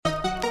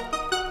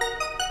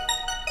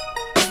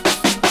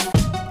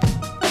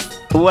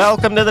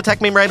Welcome to the Tech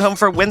Meme Ride Home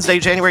for Wednesday,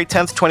 January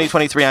 10th,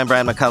 2023. I'm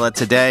Brian McCullough.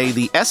 Today,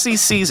 the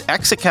SEC's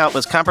X account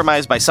was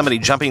compromised by somebody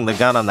jumping the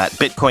gun on that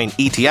Bitcoin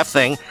ETF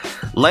thing.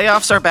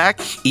 Layoffs are back,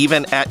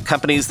 even at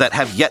companies that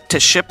have yet to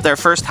ship their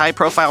first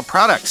high-profile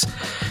products.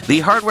 The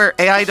hardware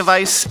AI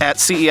device at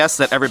CES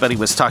that everybody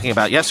was talking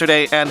about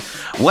yesterday, and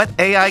what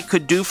AI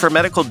could do for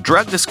medical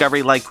drug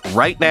discovery like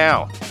right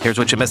now. Here's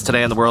what you missed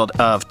today in the world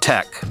of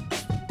tech.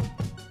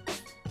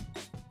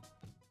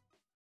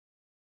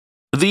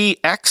 The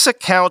X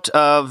account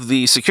of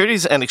the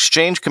Securities and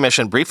Exchange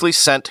Commission briefly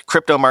sent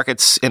crypto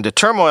markets into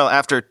turmoil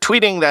after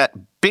tweeting that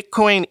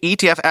Bitcoin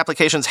ETF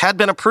applications had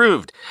been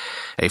approved.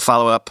 A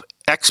follow-up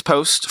X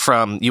post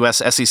from U.S.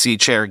 SEC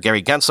Chair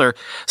Gary Gensler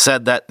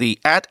said that the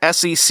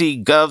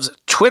 @SECGov's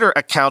Twitter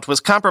account was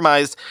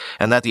compromised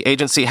and that the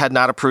agency had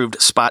not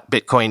approved spot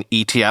Bitcoin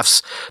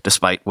ETFs,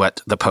 despite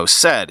what the post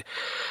said.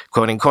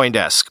 Quoting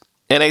CoinDesk.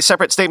 In a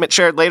separate statement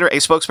shared later, a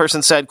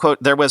spokesperson said,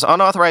 quote, there was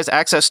unauthorized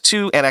access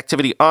to and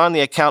activity on the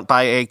account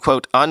by a,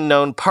 quote,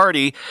 unknown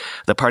party.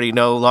 The party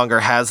no longer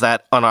has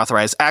that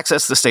unauthorized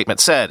access, the statement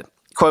said.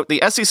 Quote,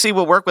 the SEC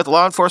will work with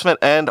law enforcement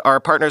and our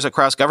partners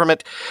across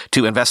government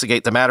to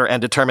investigate the matter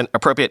and determine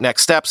appropriate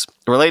next steps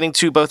relating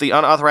to both the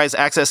unauthorized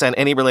access and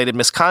any related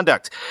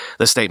misconduct,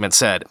 the statement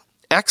said.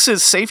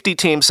 X's safety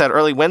team said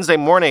early Wednesday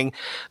morning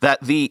that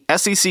the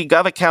SEC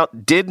Gov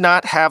account did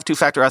not have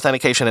two-factor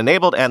authentication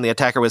enabled, and the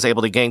attacker was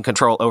able to gain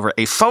control over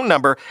a phone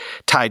number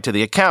tied to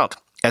the account.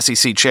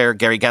 SEC Chair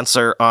Gary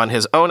Gensler on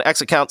his own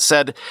X account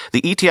said the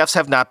ETFs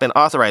have not been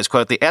authorized.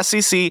 Quote, the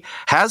SEC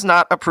has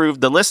not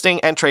approved the listing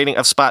and trading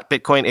of spot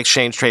Bitcoin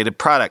exchange-traded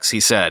products, he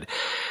said.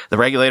 The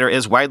regulator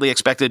is widely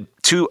expected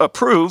to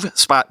approve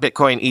spot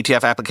Bitcoin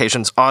ETF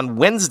applications on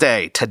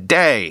Wednesday,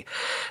 today.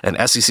 An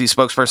SEC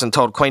spokesperson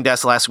told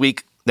CoinDesk last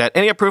week that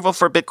any approval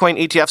for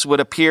Bitcoin ETFs would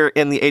appear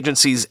in the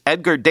agency's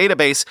Edgar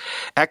database.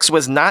 X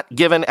was not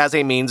given as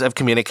a means of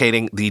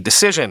communicating the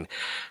decision.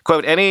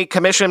 Quote, any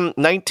Commission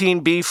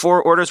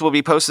 19B4 orders will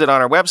be posted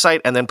on our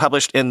website and then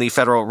published in the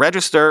Federal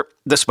Register,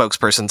 the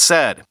spokesperson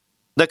said.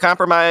 The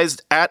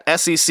compromised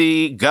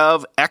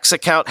 @SECGov X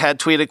account had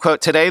tweeted,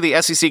 quote, today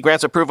the SEC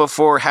grants approval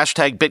for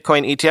hashtag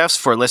Bitcoin ETFs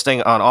for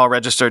listing on all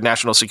registered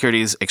national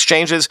securities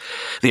exchanges.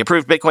 The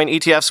approved Bitcoin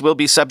ETFs will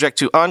be subject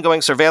to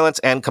ongoing surveillance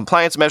and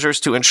compliance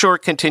measures to ensure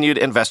continued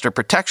investor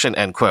protection,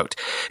 end quote.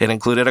 It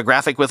included a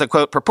graphic with a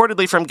quote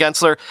purportedly from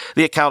Gensler.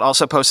 The account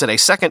also posted a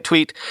second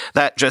tweet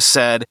that just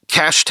said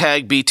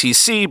hashtag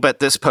BTC, but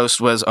this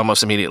post was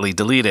almost immediately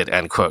deleted,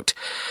 end quote.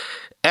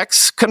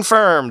 X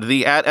confirmed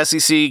the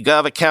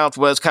 @SECGov account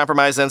was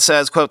compromised and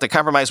says, quote, the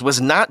compromise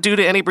was not due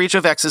to any breach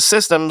of X's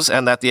systems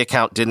and that the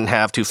account didn't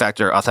have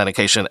two-factor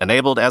authentication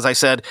enabled, as I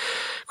said,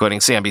 quoting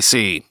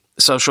CNBC.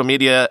 Social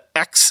media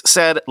X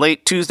said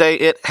late Tuesday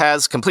it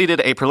has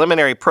completed a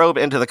preliminary probe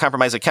into the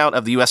compromised account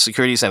of the U.S.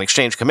 Securities and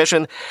Exchange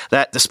Commission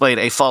that displayed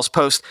a false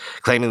post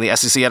claiming the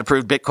SEC had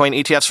approved Bitcoin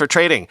ETFs for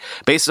trading.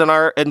 Based on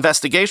our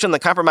investigation, the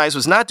compromise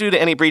was not due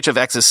to any breach of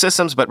X's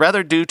systems, but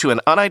rather due to an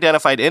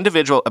unidentified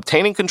individual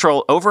obtaining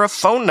control over a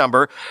phone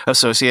number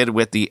associated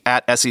with the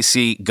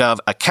 @SECGov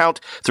account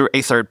through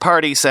a third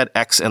party, said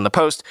X in the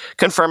post,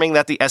 confirming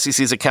that the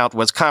SEC's account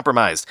was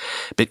compromised.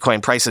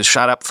 Bitcoin prices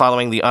shot up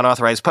following the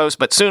unauthorized post,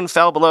 but soon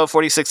fell below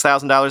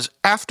 $46,000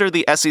 after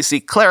the SEC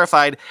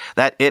clarified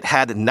that it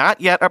had not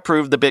yet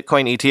approved the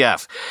Bitcoin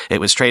ETF. It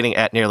was trading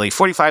at nearly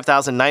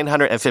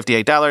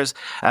 $45,958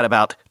 at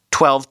about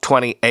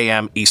 12:20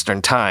 a.m.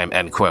 Eastern Time,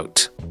 end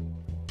quote.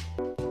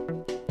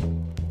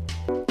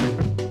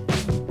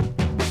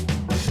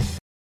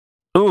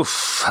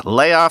 Oof,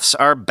 layoffs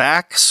are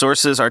back.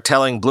 Sources are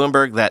telling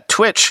Bloomberg that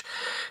Twitch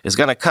is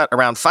going to cut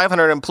around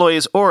 500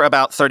 employees or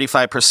about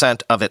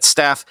 35% of its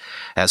staff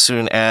as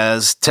soon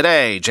as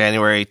today,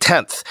 January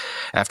 10th,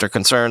 after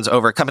concerns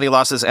over company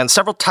losses and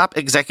several top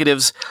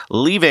executives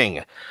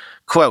leaving.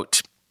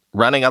 Quote,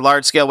 running a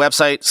large-scale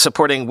website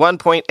supporting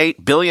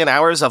 1.8 billion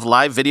hours of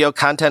live video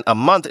content a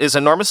month is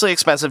enormously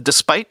expensive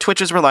despite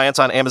Twitch's reliance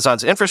on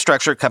Amazon's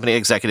infrastructure, company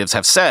executives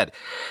have said.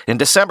 In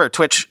December,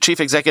 Twitch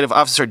Chief Executive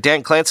Officer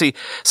Dan Clancy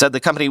said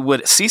the company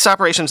would cease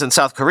operations in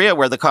South Korea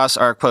where the costs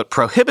are, quote,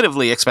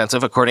 prohibitively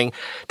expensive, according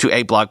to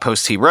a blog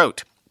post he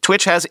wrote.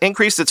 Twitch has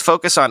increased its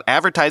focus on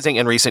advertising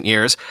in recent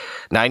years.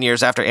 9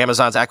 years after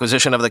Amazon's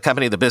acquisition of the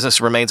company, the business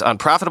remains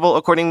unprofitable,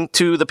 according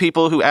to the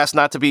people who asked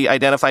not to be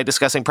identified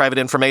discussing private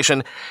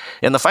information.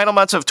 In the final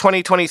months of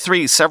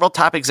 2023, several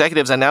top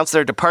executives announced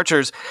their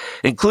departures,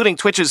 including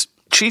Twitch's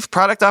Chief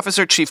Product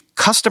Officer, Chief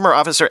Customer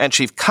Officer, and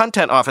Chief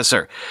Content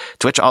Officer.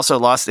 Twitch also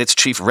lost its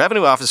Chief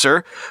Revenue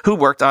Officer, who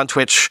worked on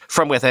Twitch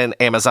from within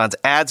Amazon's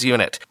ads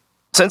unit.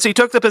 Since he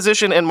took the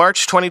position in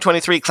March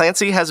 2023,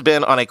 Clancy has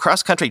been on a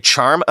cross-country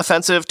charm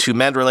offensive to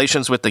mend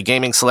relations with the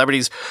gaming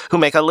celebrities who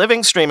make a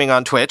living streaming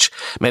on Twitch.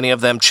 Many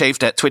of them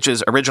chafed at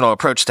Twitch's original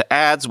approach to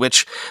ads,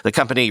 which the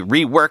company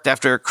reworked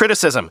after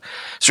criticism.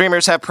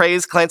 Streamers have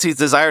praised Clancy's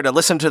desire to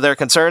listen to their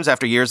concerns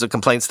after years of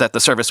complaints that the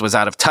service was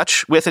out of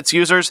touch with its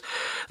users.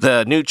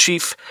 The new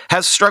chief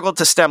has struggled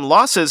to stem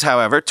losses,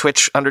 however.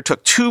 Twitch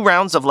undertook 2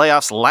 rounds of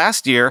layoffs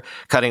last year,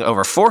 cutting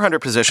over 400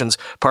 positions,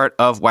 part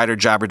of wider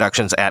job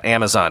reductions at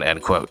Amazon,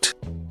 end quote.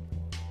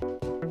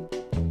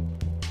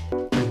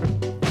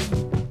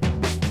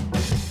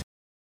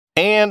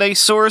 And a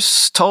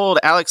source told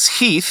Alex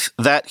Heath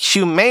that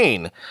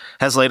Humane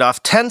has laid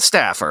off 10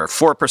 staff, or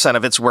 4%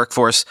 of its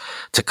workforce,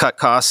 to cut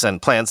costs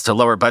and plans to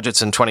lower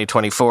budgets in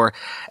 2024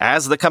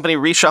 as the company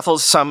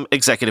reshuffles some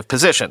executive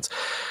positions.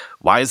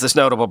 Why is this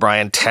notable,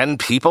 Brian? 10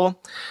 people?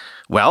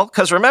 Well,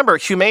 because remember,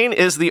 Humane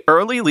is the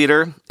early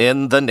leader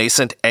in the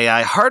nascent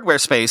AI hardware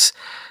space.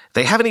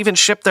 They haven't even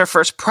shipped their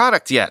first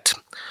product yet.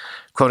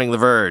 Quoting The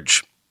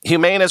Verge,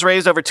 Humane has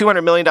raised over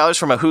 $200 million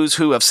from a who's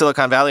who of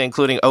Silicon Valley,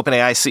 including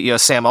OpenAI CEO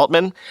Sam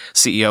Altman.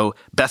 CEO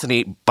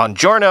Bethany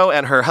Bongiorno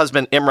and her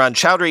husband Imran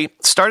Chowdhury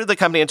started the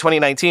company in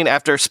 2019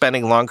 after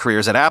spending long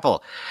careers at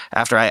Apple.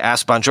 After I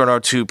asked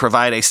Bongiorno to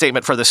provide a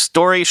statement for the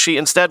story, she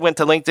instead went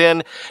to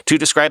LinkedIn to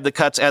describe the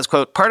cuts as,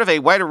 quote, part of a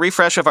wider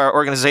refresh of our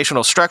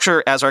organizational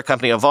structure as our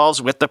company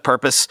evolves with the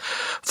purpose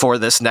for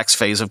this next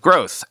phase of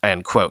growth,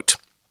 end quote.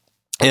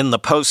 In the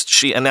post,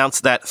 she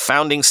announced that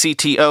founding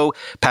CTO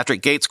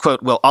Patrick Gates,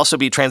 quote, will also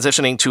be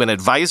transitioning to an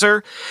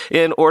advisor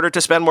in order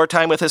to spend more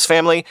time with his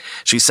family.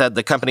 She said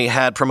the company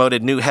had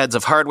promoted new heads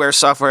of hardware,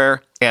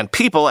 software, and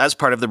people as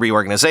part of the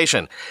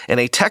reorganization. In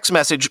a text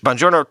message,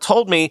 Bongiorno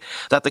told me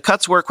that the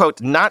cuts were, quote,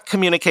 not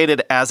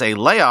communicated as a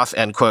layoff,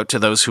 end quote, to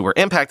those who were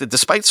impacted,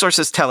 despite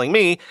sources telling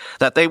me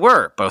that they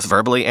were, both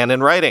verbally and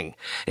in writing.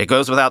 It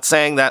goes without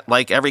saying that,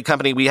 like every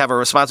company, we have a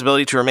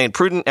responsibility to remain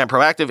prudent and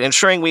proactive,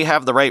 ensuring we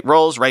have the right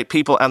roles, right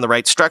people, and the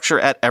right structure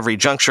at every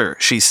juncture,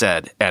 she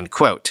said, end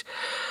quote.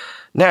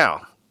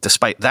 Now,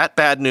 despite that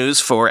bad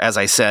news for, as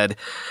I said,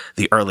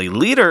 the early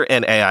leader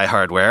in AI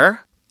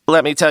hardware,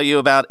 let me tell you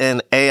about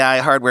an AI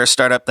hardware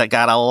startup that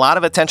got a lot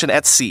of attention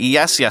at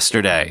CES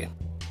yesterday.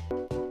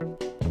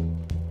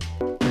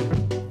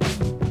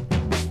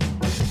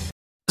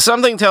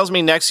 Something tells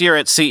me next year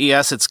at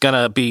CES it's going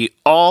to be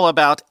all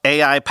about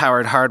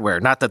AI-powered hardware.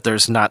 Not that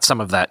there's not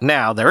some of that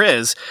now. There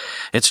is.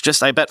 It's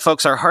just I bet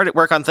folks are hard at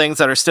work on things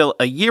that are still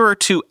a year or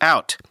two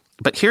out.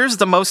 But here's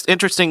the most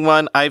interesting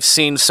one I've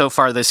seen so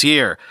far this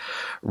year.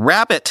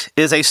 Rabbit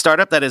is a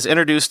startup that has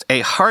introduced a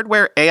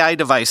hardware AI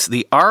device,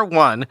 the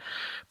R1,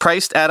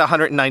 priced at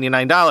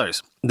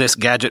 $199. This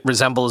gadget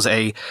resembles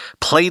a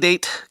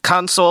Playdate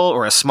console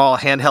or a small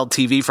handheld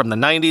TV from the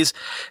 90s,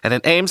 and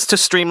it aims to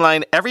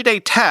streamline everyday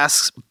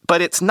tasks,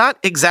 but it's not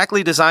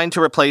exactly designed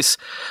to replace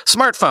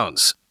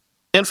smartphones.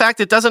 In fact,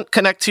 it doesn't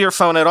connect to your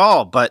phone at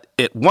all, but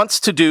it wants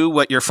to do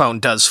what your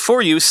phone does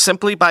for you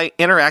simply by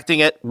interacting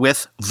it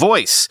with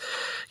voice.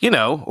 You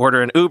know,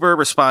 order an Uber,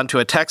 respond to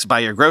a text, buy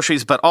your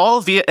groceries, but all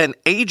via an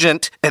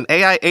agent, an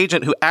AI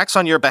agent who acts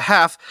on your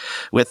behalf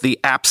with the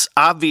apps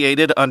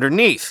obviated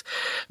underneath.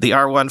 The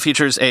R1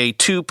 features a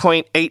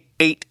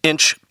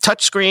 2.88-inch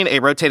touchscreen, a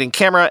rotating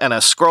camera, and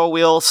a scroll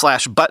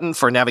wheel/button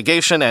for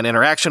navigation and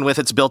interaction with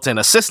its built-in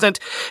assistant.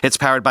 It's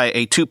powered by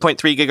a 2.3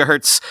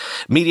 gigahertz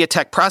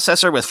MediaTek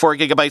processor with 4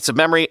 gigabytes of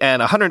memory and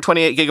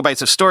 128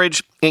 gigabytes of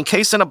storage,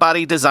 encased in a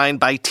body designed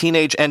by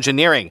Teenage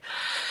Engineering.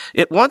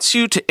 It wants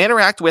you to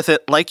interact with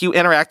it like you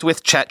interact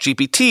with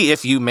ChatGPT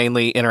if you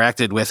mainly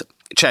interacted with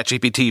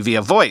ChatGPT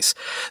via voice.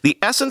 The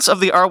essence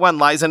of the R1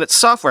 lies in its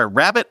software,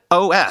 Rabbit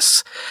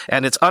OS,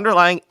 and its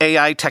underlying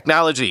AI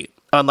technology.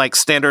 Unlike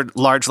standard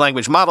large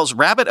language models,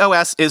 Rabbit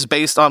OS is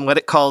based on what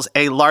it calls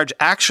a large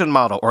action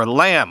model, or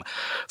LAM,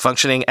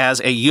 functioning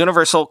as a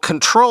universal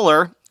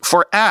controller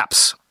for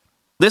apps.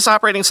 This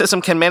operating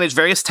system can manage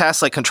various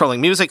tasks like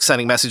controlling music,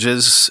 sending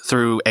messages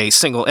through a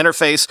single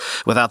interface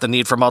without the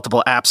need for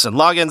multiple apps and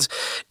logins.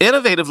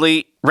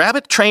 Innovatively,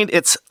 Rabbit trained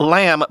its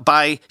LAM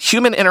by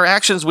human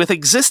interactions with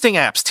existing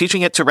apps,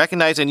 teaching it to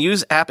recognize and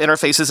use app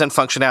interfaces and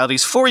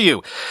functionalities for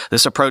you.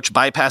 This approach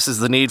bypasses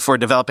the need for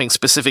developing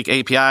specific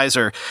APIs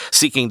or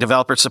seeking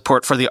developer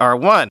support for the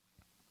R1.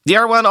 The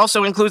R1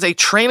 also includes a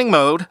training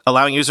mode,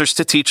 allowing users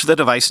to teach the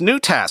device new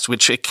tasks,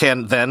 which it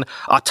can then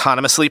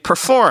autonomously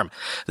perform.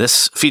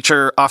 This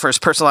feature offers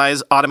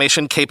personalized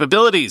automation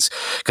capabilities.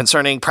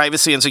 Concerning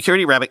privacy and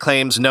security, Rabbit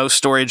claims no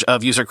storage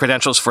of user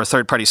credentials for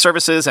third-party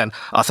services, and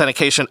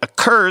authentication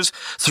occurs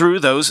through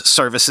those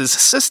services'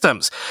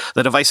 systems.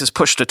 The device's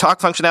push-to-talk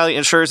functionality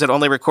ensures it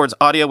only records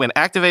audio when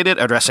activated,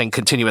 addressing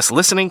continuous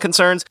listening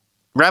concerns.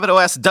 Rabbit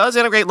OS does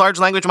integrate large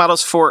language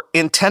models for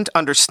intent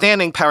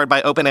understanding powered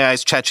by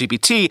OpenAI's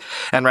ChatGPT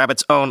and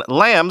Rabbit's own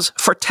LAMs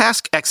for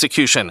task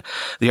execution.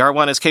 The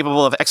R1 is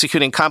capable of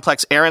executing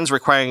complex errands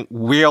requiring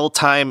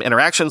real-time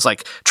interactions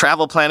like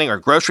travel planning or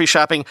grocery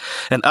shopping.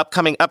 An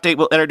upcoming update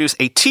will introduce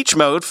a teach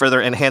mode, further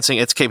enhancing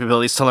its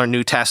capabilities to learn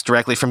new tasks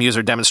directly from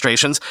user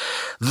demonstrations.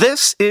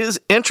 This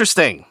is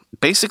interesting.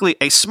 Basically,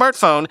 a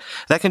smartphone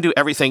that can do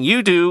everything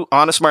you do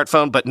on a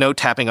smartphone, but no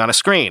tapping on a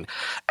screen.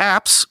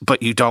 Apps,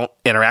 but you don't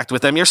interact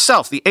with them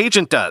yourself. The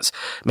agent does.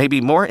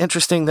 Maybe more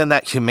interesting than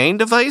that Humane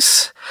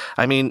device?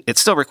 I mean, it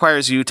still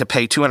requires you to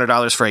pay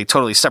 $200 for a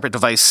totally separate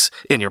device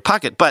in your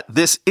pocket, but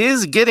this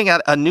is getting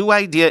at a new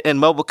idea in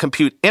mobile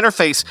compute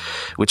interface,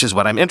 which is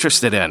what I'm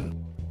interested in.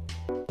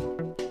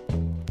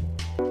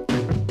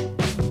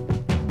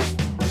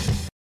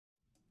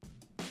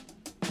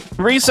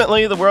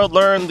 Recently, the world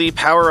learned the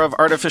power of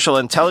artificial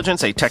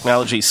intelligence, a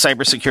technology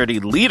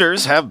cybersecurity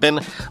leaders have been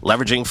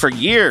leveraging for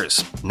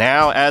years.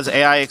 Now, as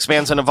AI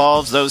expands and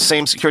evolves, those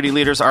same security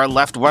leaders are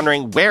left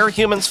wondering where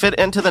humans fit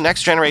into the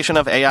next generation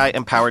of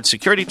AI-empowered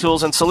security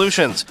tools and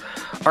solutions.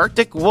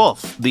 Arctic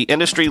Wolf, the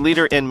industry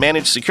leader in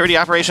managed security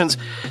operations,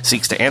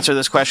 seeks to answer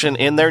this question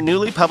in their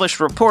newly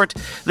published report,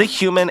 The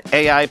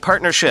Human-AI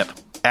Partnership.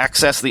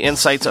 Access the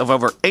insights of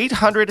over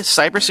 800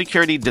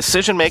 cybersecurity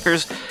decision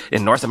makers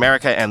in North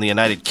America and the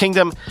United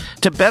Kingdom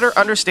to better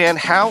understand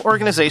how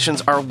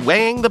organizations are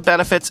weighing the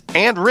benefits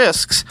and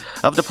risks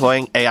of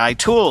deploying AI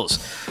tools.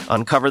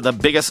 Uncover the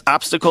biggest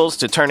obstacles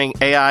to turning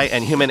AI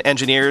and human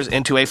engineers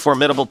into a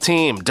formidable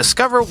team.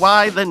 Discover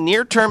why the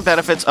near-term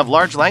benefits of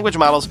large language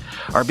models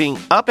are being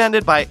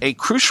upended by a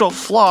crucial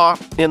flaw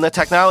in the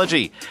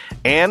technology.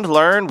 And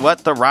learn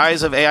what the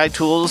rise of AI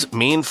tools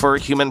mean for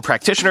human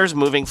practitioners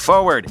moving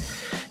forward.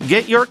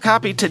 Get your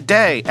copy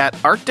today at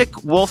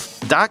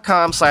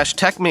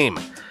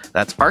arcticwolf.com/techmeme.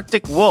 That's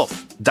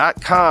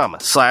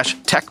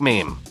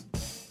arcticwolf.com/techmeme.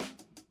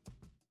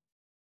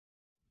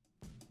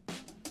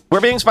 We're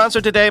being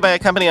sponsored today by a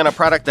company on a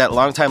product that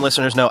longtime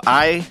listeners know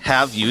I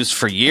have used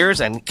for years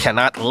and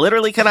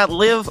literally cannot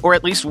live or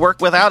at least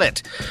work without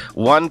it.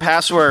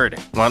 1Password.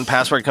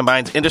 1Password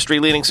combines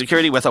industry-leading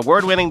security with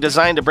award-winning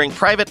design to bring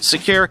private,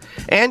 secure,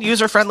 and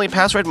user-friendly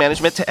password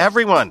management to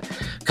everyone.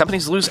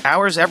 Companies lose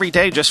hours every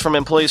day just from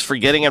employees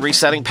forgetting and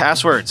resetting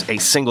passwords. A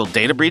single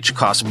data breach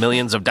costs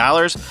millions of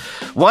dollars.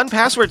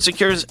 1Password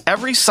secures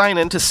every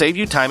sign-in to save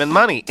you time and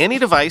money, any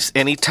device,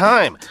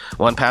 anytime.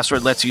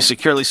 1Password lets you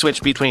securely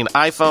switch between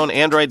iPhone,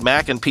 Android,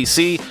 Mac, and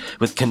PC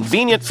with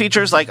convenient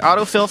features like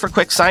autofill for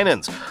quick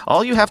sign-ins.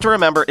 All you have to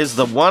remember is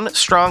the one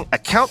strong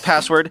account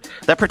password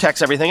that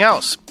protects everything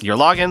else. Your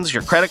logins,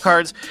 your credit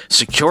cards,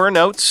 secure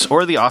notes,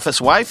 or the office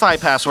Wi-Fi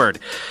password.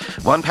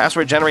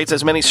 1Password generates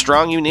as many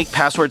strong, unique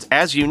passwords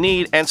as you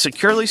need and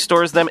securely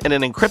stores them in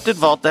an encrypted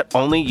vault that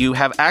only you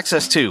have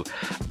access to.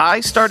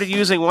 I started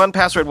using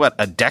 1Password,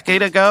 a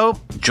decade ago?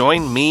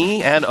 Join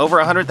me and over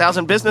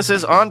 100,000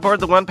 businesses on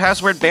board the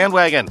 1Password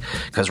bandwagon.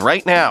 Because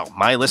right now,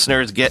 my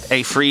listeners get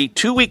a free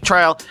 2-week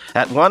trial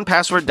at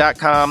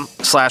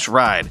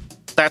 1password.com/ride.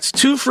 That's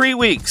 2 free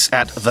weeks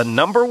at the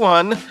number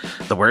 1,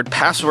 the word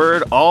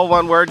password, all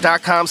one word,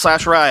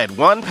 .com/ride.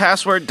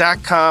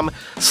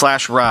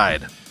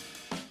 1password.com/ride.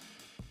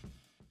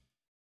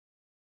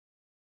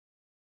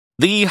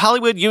 The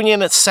Hollywood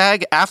union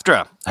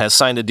SAG-AFTRA has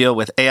signed a deal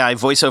with AI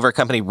voiceover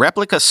company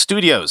Replica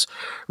Studios,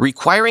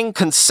 requiring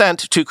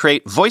consent to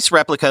create voice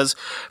replicas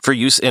for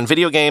use in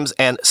video games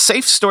and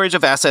safe storage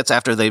of assets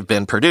after they've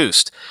been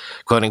produced.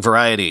 Quoting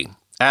Variety.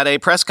 At a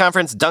press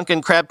conference,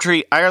 Duncan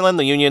Crabtree Ireland,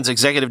 the union's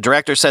executive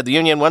director, said the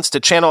union wants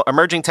to channel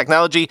emerging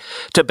technology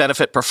to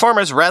benefit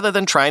performers rather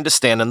than trying to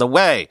stand in the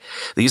way.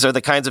 These are the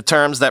kinds of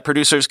terms that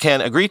producers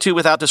can agree to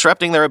without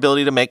disrupting their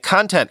ability to make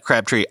content,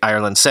 Crabtree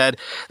Ireland said.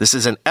 This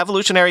is an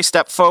evolutionary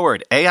step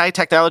forward. AI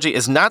technology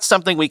is not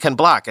something we can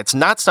block. It's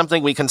not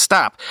something we can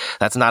stop.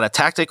 That's not a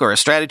tactic or a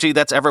strategy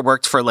that's ever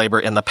worked for labor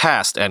in the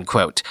past, end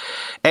quote.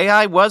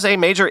 AI was a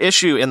major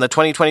issue in the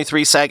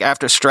 2023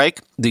 SAG-AFTRA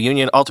strike. The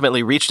union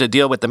ultimately reached a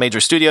deal with the major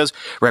studios,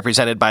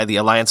 represented by the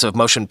Alliance of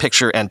Motion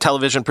Picture and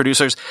Television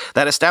Producers,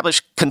 that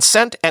established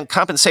consent and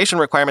compensation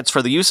requirements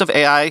for the use of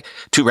AI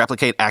to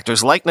replicate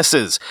actors'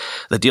 likenesses.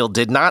 The deal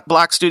did not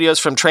block studios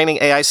from training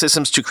AI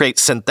systems to create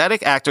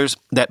synthetic actors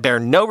that bear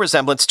no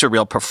resemblance to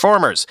real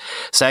performers.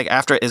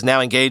 SAG-AFTRA is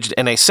now engaged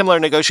in a similar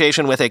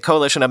negotiation with a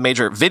coalition of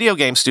major video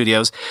game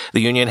studios.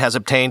 The union has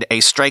obtained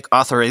a strike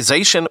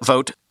authorization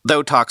vote,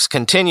 though talks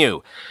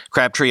continue.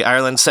 Crabtree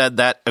Ireland said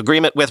that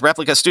agreement with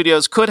Replica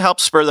Studios could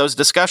help spur those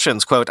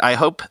discussions. Quote, I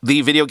hope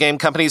the video game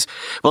companies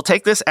will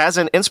take this as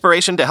an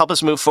inspiration to help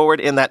us move forward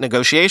in that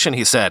negotiation,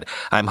 he said.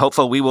 I'm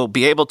hopeful we will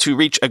be able to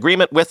reach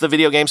agreement with the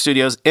video game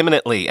studios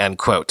imminently, end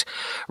quote.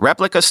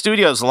 Replica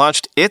Studios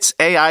launched its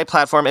AI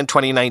platform in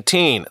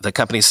 2019. The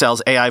company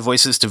sells AI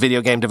voices to video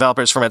game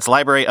developers from its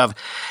library of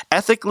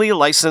ethically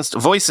licensed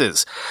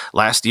voices.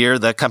 Last year,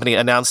 the company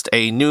announced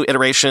a new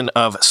iteration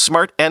of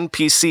Smart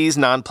NPCs,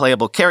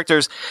 non-playable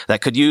characters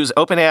that could use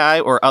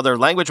OpenAI or other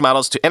language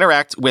models to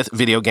interact with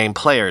video game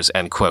players,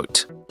 end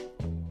quote.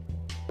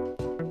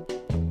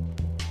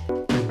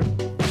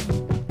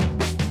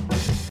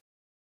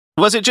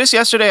 Was it just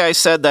yesterday I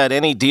said that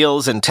any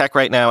deals in tech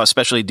right now,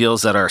 especially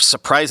deals that are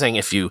surprising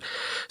if you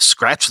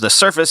scratch the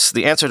surface,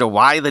 the answer to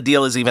why the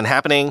deal is even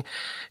happening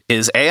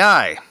is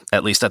AI,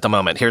 at least at the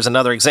moment. Here's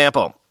another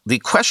example. the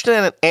question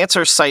and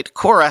answer site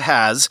Quora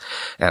has,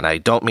 and I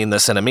don't mean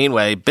this in a mean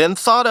way, been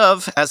thought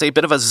of as a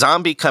bit of a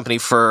zombie company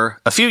for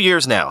a few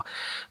years now.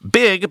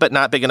 Big, but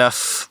not big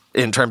enough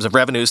in terms of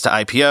revenues to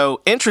IPO.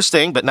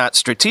 Interesting, but not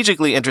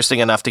strategically interesting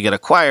enough to get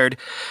acquired.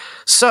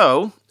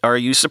 So, are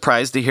you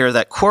surprised to hear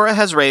that Quora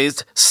has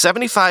raised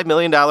 $75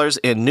 million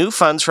in new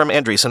funds from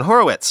Andreessen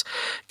Horowitz?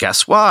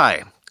 Guess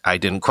why? I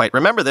didn't quite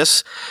remember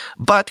this,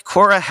 but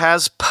Quora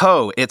has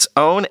Poe, its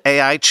own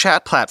AI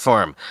chat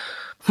platform.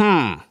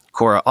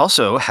 Quora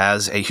also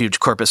has a huge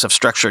corpus of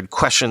structured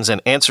questions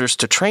and answers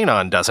to train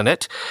on, doesn't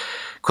it?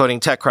 Quoting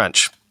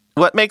TechCrunch.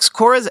 What makes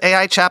Quora's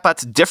AI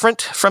chatbots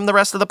different from the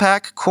rest of the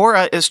pack?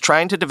 Quora is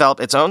trying to develop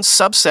its own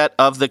subset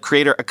of the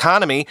creator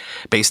economy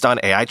based on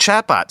AI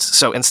chatbots.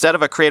 So instead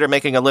of a creator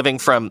making a living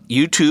from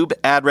YouTube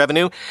ad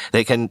revenue,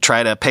 they can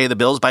try to pay the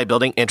bills by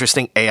building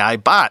interesting AI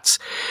bots.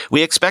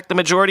 We expect the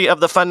majority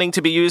of the funding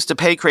to be used to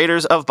pay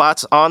creators of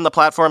bots on the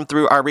platform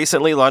through our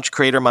recently launched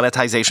creator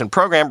monetization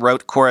program,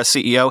 wrote Quora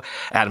CEO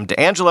Adam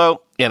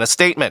D'Angelo in a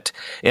statement.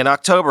 In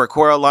October,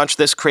 Quora launched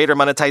this creator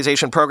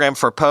monetization program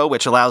for Poe,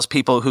 which allows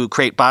people who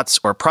create bots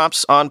or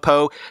prompts on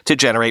Poe to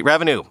generate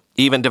revenue.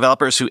 Even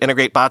developers who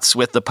integrate bots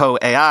with the Poe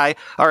AI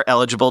are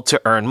eligible to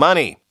earn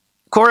money.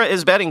 Quora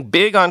is betting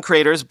big on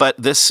creators, but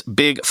this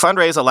big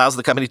fundraise allows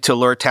the company to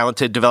lure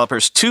talented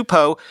developers to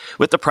Poe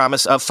with the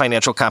promise of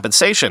financial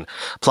compensation.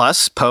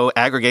 Plus, Poe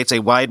aggregates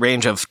a wide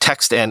range of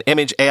text and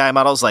image AI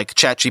models like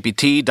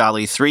ChatGPT,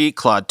 DALL-E 3,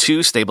 Claude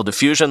 2, Stable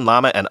Diffusion,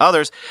 Llama, and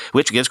others,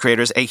 which gives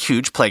creators a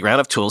huge playground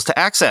of tools to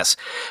access.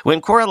 When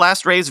Quora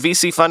last raised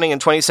VC funding in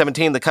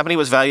 2017, the company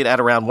was valued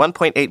at around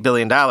 $1.8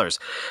 billion.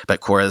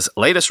 But Quora's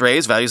latest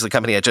raise values the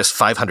company at just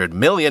 $500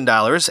 million,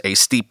 a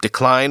steep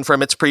decline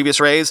from its previous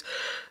raise.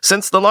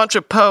 Since the launch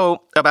of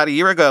Poe about a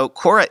year ago,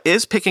 Quora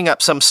is picking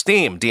up some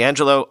steam.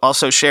 D'Angelo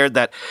also shared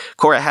that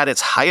Quora had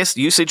its highest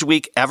usage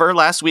week ever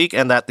last week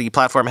and that the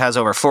platform has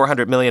over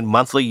 400 million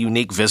monthly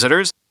unique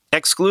visitors.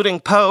 Excluding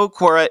Poe,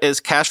 Quora is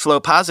cash flow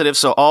positive,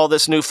 so all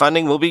this new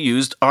funding will be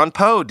used on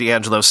Poe,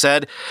 D'Angelo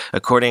said.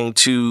 According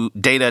to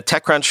data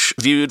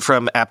TechCrunch viewed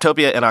from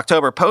Apptopia in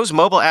October, Poe's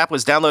mobile app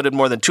was downloaded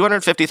more than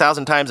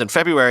 250,000 times in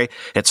February,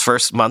 its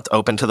first month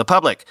open to the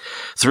public.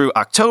 Through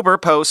October,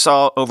 Poe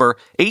saw over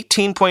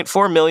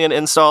 18.4 million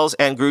installs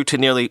and grew to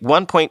nearly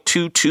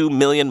 1.22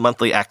 million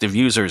monthly active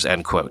users,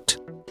 end quote.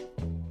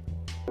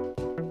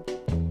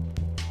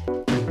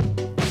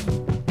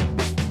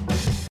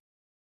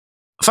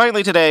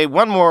 Finally today,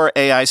 one more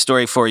AI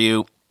story for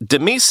you.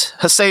 Demis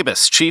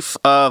Hassabis, chief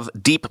of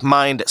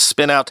DeepMind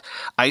spinout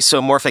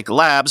Isomorphic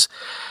Labs,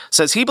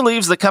 says he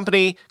believes the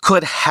company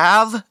could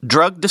have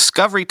drug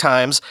discovery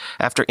times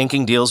after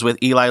inking deals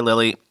with Eli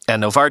Lilly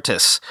and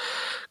Novartis,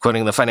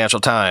 quoting the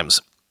Financial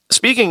Times.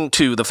 Speaking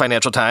to the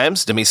Financial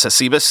Times, Demis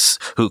Hassabis,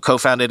 who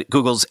co-founded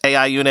Google's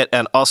AI unit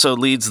and also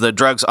leads the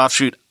drugs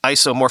offshoot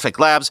Isomorphic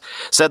Labs,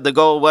 said the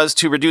goal was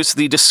to reduce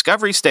the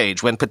discovery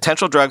stage when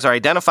potential drugs are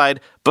identified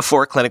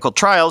before clinical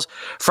trials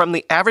from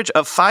the average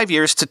of 5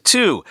 years to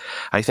 2.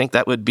 I think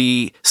that would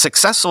be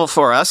successful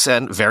for us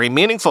and very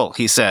meaningful,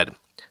 he said.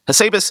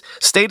 Hassabis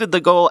stated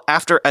the goal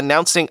after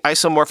announcing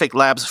Isomorphic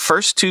Labs'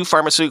 first 2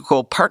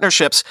 pharmaceutical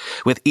partnerships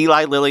with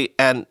Eli Lilly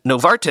and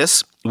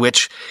Novartis,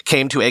 which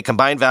came to a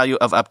combined value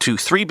of up to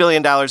 $3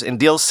 billion in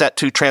deals set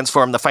to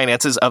transform the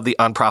finances of the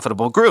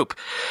unprofitable group.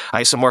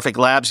 Isomorphic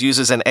Labs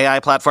uses an AI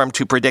platform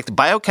to predict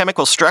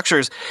biochemical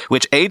structures,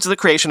 which aids the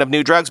creation of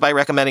new drugs by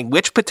recommending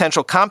which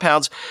potential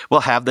compounds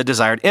will have the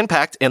desired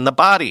impact in the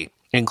body.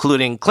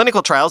 Including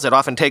clinical trials, it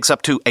often takes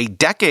up to a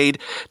decade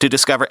to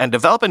discover and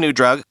develop a new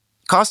drug,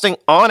 costing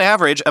on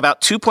average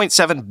about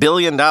 $2.7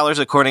 billion,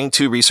 according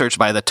to research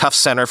by the Tufts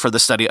Center for the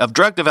Study of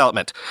Drug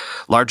Development.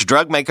 Large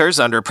drug makers,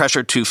 under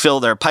pressure to fill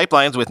their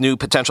pipelines with new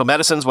potential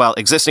medicines while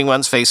existing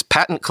ones face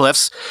patent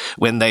cliffs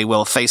when they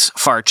will face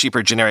far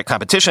cheaper generic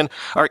competition,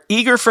 are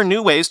eager for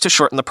new ways to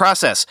shorten the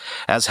process.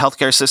 As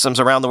healthcare systems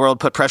around the world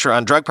put pressure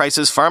on drug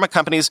prices, pharma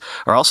companies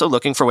are also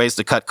looking for ways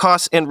to cut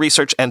costs in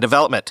research and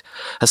development.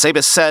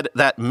 Hassabis said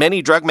that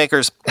many drug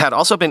makers had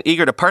also been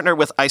eager to partner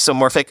with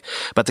Isomorphic,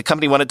 but the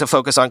company wanted to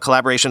focus on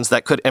collaborations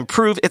that could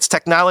improve its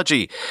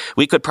technology.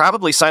 We could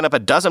probably sign up a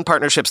dozen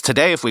partnerships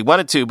today if we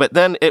wanted to, but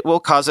then it will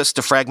cause us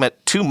to fragment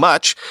too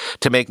much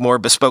to make more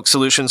bespoke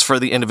solutions for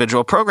the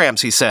individual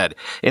programs, he said.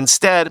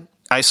 Instead,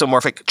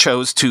 Isomorphic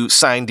chose to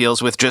sign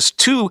deals with just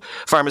 2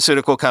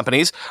 pharmaceutical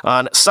companies.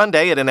 On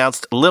Sunday, it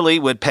announced Lilly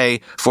would pay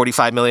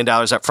 $45 million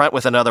up front,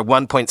 with another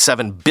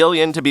 $1.7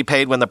 billion to be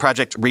paid when the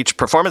project reached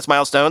performance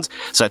milestones,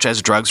 such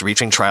as drugs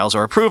reaching trials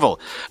or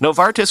approval.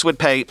 Novartis would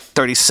pay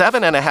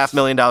 $37.5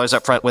 million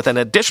up front, with an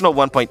additional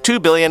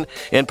 $1.2 billion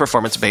in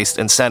performance-based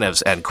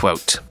incentives, end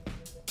quote.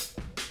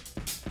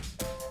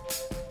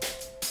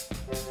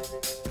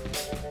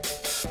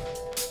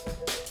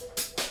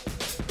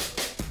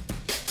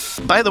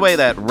 By the way,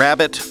 that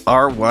Rabbit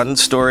R1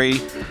 story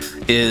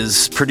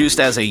is produced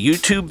as a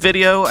YouTube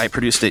video. I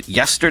produced it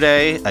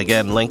yesterday.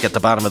 Again, link at the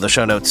bottom of the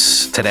show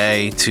notes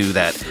today to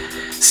that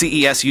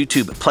CES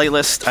YouTube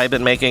playlist I've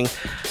been making.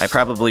 I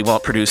probably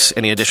won't produce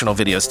any additional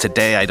videos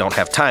today. I don't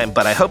have time,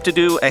 but I hope to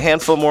do a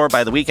handful more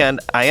by the weekend.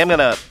 I am going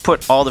to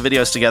put all the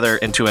videos together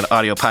into an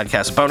audio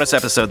podcast bonus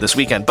episode this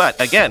weekend. But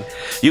again,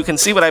 you can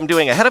see what I'm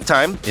doing ahead of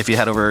time if you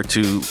head over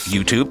to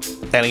YouTube.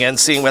 And again,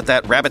 seeing what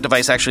that Rabbit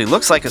device actually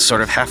looks like is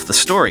sort of half the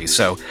story.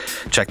 So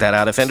check that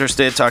out if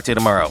interested. Talk to you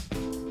tomorrow.